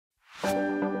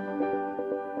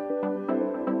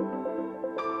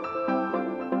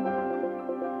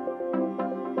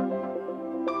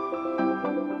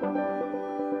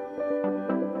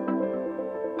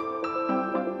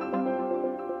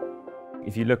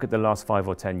you look at the last 5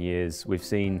 or 10 years, we've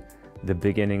seen the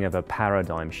beginning of a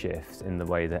paradigm shift in the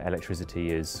way that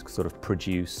electricity is sort of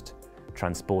produced,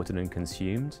 transported and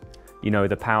consumed. You know,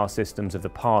 the power systems of the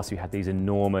past, you had these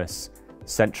enormous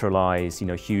centralized,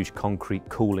 huge concrete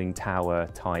cooling tower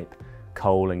type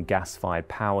coal and gas-fired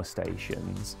power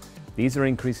stations. These are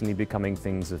increasingly becoming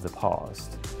things of the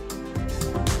past.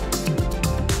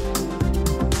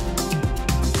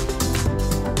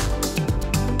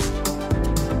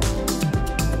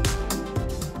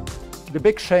 The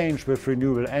big change with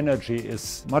renewable energy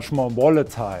is much more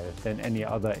volatile than any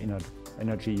other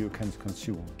energy you can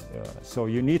consume. So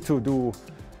you need to do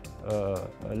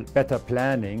better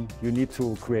planning. You need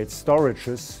to create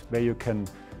storages where you can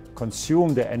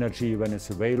consume the energy when it's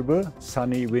available,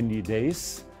 sunny, windy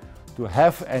days, to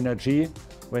have energy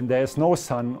when there is no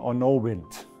sun or no wind.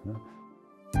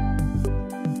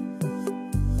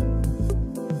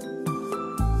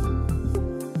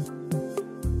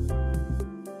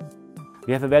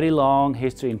 We have a very long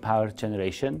history in power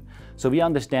generation, so we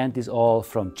understand this all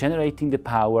from generating the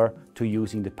power to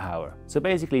using the power. So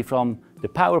basically from the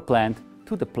power plant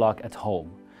to the plug at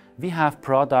home. We have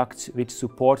products which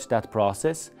support that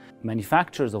process.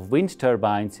 Manufacturers of wind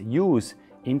turbines use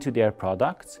into their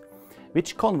products,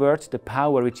 which convert the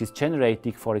power which is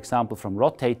generated, for example, from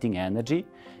rotating energy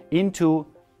into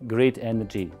grid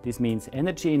energy. This means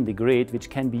energy in the grid which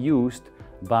can be used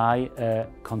by a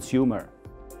consumer.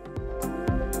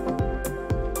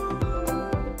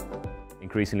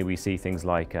 Increasingly, we see things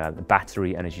like the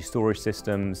battery energy storage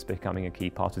systems becoming a key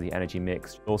part of the energy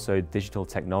mix. Also digital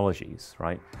technologies,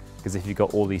 right? Because if you've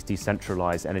got all these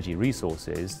decentralized energy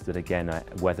resources that again are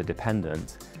weather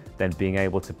dependent, then being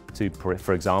able to,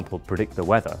 for example, predict the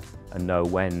weather and know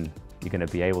when you're going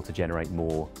to be able to generate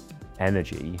more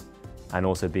energy, and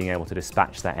also being able to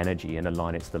dispatch that energy and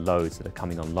align it to the loads that are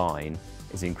coming online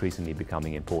is increasingly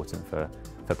becoming important for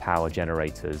power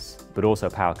generators, but also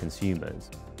power consumers.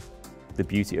 The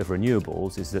beauty of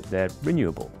renewables is that they're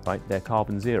renewable, right? They're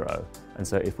carbon zero. And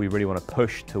so if we really want to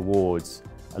push towards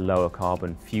a lower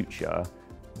carbon future,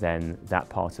 then that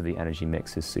part of the energy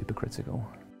mix is super critical.